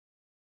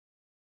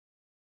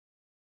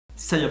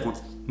Salut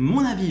apprenti,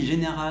 mon avis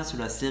général sur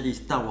la série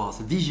Star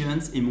Wars Visions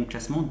et mon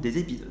classement des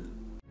épisodes.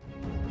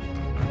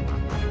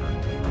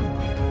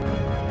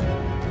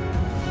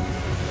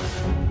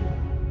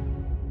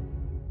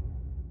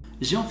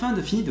 J'ai enfin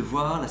fini de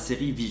voir la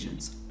série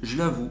Visions. Je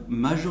l'avoue,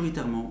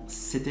 majoritairement,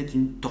 c'était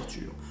une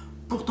torture.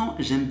 Pourtant,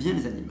 j'aime bien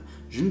les animes.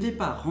 Je ne vais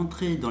pas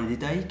rentrer dans les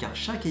détails car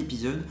chaque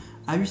épisode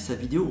a eu sa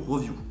vidéo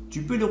review.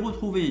 Tu peux les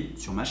retrouver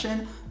sur ma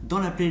chaîne, dans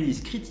la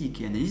playlist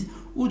critique et analyse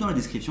ou dans la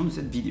description de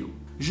cette vidéo.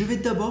 Je vais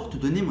d'abord te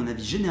donner mon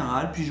avis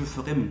général, puis je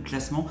ferai mon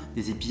classement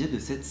des épisodes de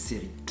cette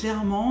série.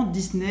 Clairement,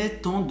 Disney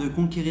tente de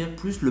conquérir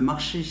plus le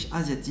marché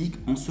asiatique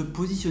en se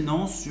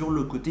positionnant sur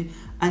le côté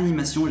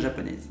animation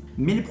japonaise.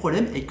 Mais le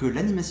problème est que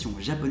l'animation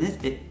japonaise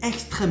est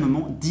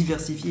extrêmement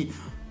diversifiée,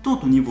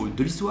 tant au niveau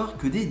de l'histoire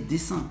que des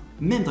dessins.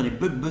 Même dans les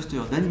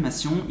blockbusters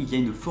d'animation, il y a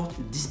une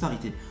forte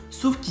disparité.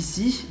 Sauf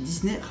qu'ici,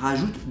 Disney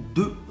rajoute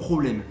deux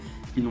problèmes.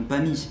 Ils n'ont pas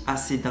mis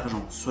assez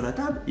d'argent sur la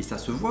table, et ça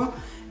se voit,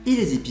 et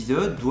les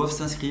épisodes doivent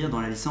s'inscrire dans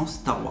la licence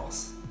Star Wars.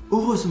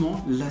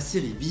 Heureusement, la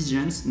série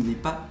Visions n'est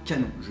pas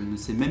canon. Je ne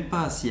sais même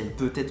pas si elle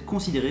peut être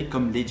considérée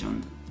comme Legend.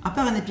 À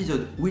part un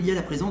épisode où il y a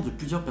la présence de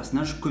plusieurs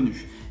personnages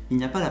connus, il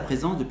n'y a pas la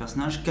présence de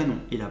personnages canons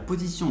et la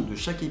position de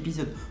chaque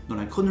épisode dans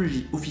la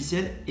chronologie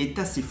officielle est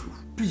assez floue.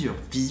 Plusieurs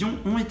visions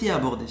ont été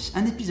abordées.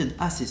 Un épisode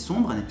assez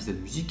sombre, un épisode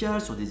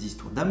musical sur des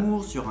histoires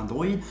d'amour, sur un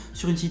droïde,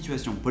 sur une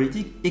situation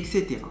politique,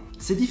 etc.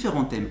 Ces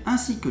différents thèmes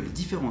ainsi que les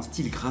différents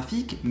styles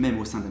graphiques, même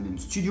au sein d'un même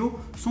studio,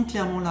 sont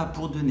clairement là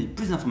pour donner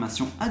plus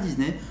d'informations à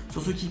Disney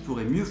sur ce qui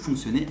pourrait mieux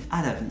fonctionner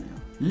à l'avenir.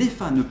 Les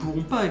fans ne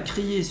pourront pas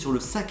crier sur le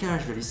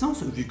saccage de la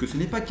licence vu que ce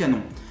n'est pas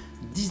canon.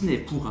 Disney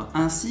pourra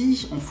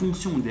ainsi, en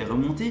fonction des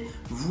remontées,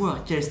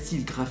 voir quel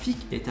style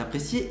graphique est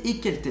apprécié et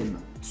quel thème.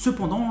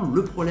 Cependant,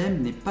 le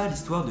problème n'est pas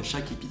l'histoire de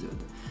chaque épisode,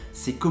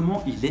 c'est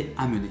comment il est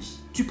amené.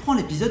 Tu prends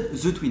l'épisode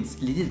The Twins,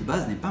 l'idée de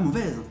base n'est pas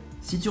mauvaise.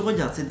 Si tu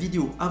regardes cette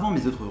vidéo avant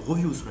mes autres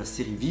reviews sur la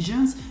série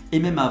Visions, et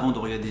même avant de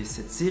regarder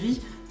cette série,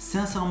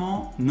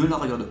 sincèrement, ne la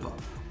regarde pas.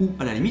 Ou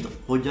à la limite,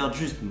 regarde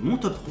juste mon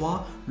top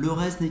 3, le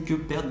reste n'est que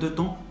perte de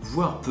temps,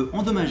 voire peut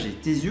endommager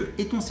tes yeux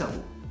et ton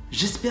cerveau.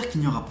 J'espère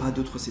qu'il n'y aura pas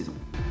d'autres saisons.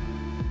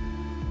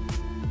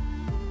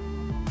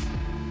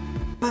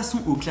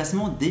 Passons au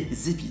classement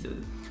des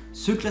épisodes.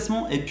 Ce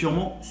classement est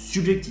purement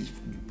subjectif,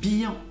 du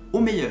pire au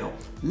meilleur.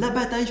 La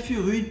bataille fut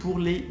rude pour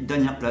les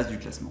dernières places du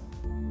classement.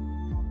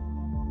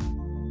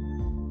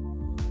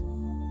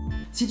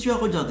 Si tu as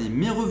regardé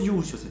mes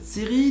reviews sur cette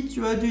série,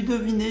 tu as dû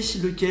deviner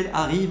lequel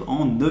arrive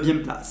en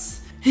 9ème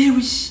place. Et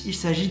oui, il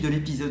s'agit de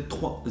l'épisode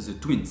 3, The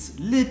Twins,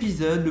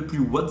 l'épisode le plus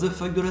what the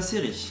fuck de la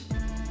série.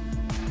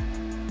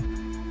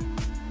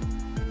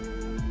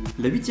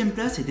 La 8ème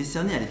place est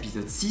décernée à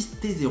l'épisode 6,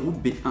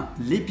 T0B1,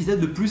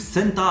 l'épisode le plus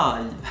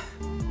Sentai.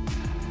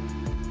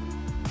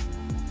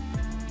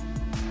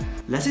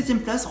 La 7ème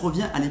place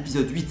revient à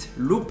l'épisode 8,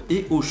 L'aube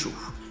est au chaud,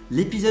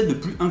 l'épisode le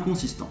plus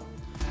inconsistant.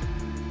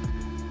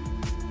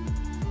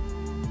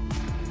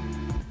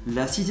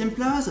 La 6ème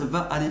place va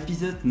à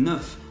l'épisode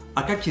 9,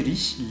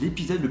 Akakiri,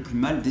 l'épisode le plus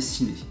mal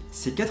dessiné.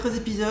 Ces 4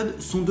 épisodes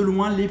sont de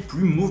loin les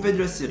plus mauvais de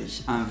la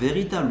série, un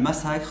véritable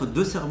massacre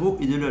de cerveau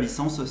et de la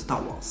licence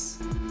Star Wars.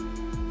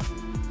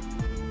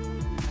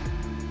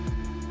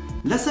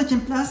 La 5ème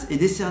place est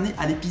décernée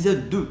à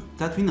l'épisode 2,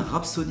 Tatooine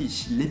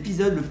Rhapsody,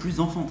 l'épisode le plus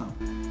enfantin.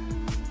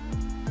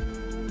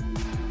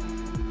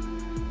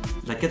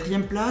 La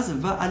 4ème place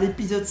va à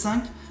l'épisode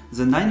 5, The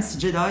Ninth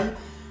Jedi,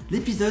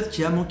 l'épisode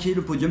qui a manqué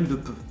le podium de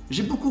peu.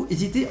 J'ai beaucoup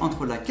hésité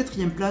entre la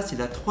 4ème place et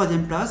la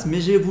 3ème place, mais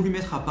j'ai voulu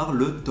mettre à part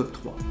le top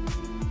 3.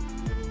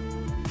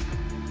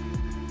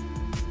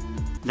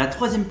 La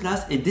 3ème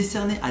place est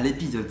décernée à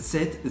l'épisode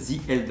 7,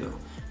 The Elder,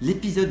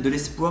 l'épisode de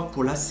l'espoir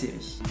pour la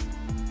série.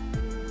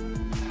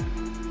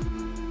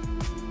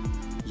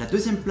 La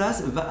 2ème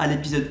place va à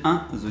l'épisode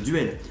 1, The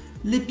Duel,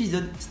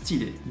 l'épisode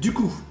stylé. Du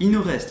coup, il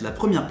nous reste la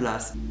 1ère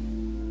place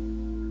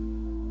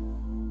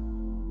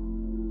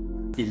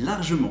et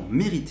largement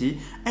méritée,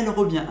 elle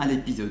revient à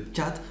l'épisode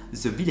 4,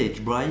 The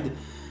Village Bride,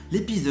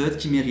 l'épisode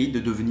qui mérite de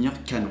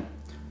devenir canon.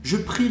 Je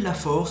prie la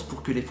force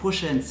pour que les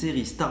prochaines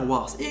séries Star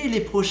Wars et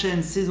les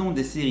prochaines saisons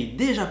des séries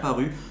déjà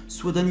parues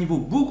soient d'un niveau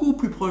beaucoup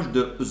plus proche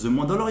de The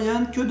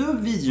Mandalorian que de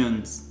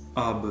Visions.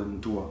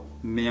 Abonne-toi,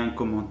 mets un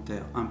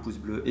commentaire, un pouce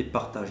bleu et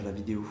partage la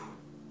vidéo.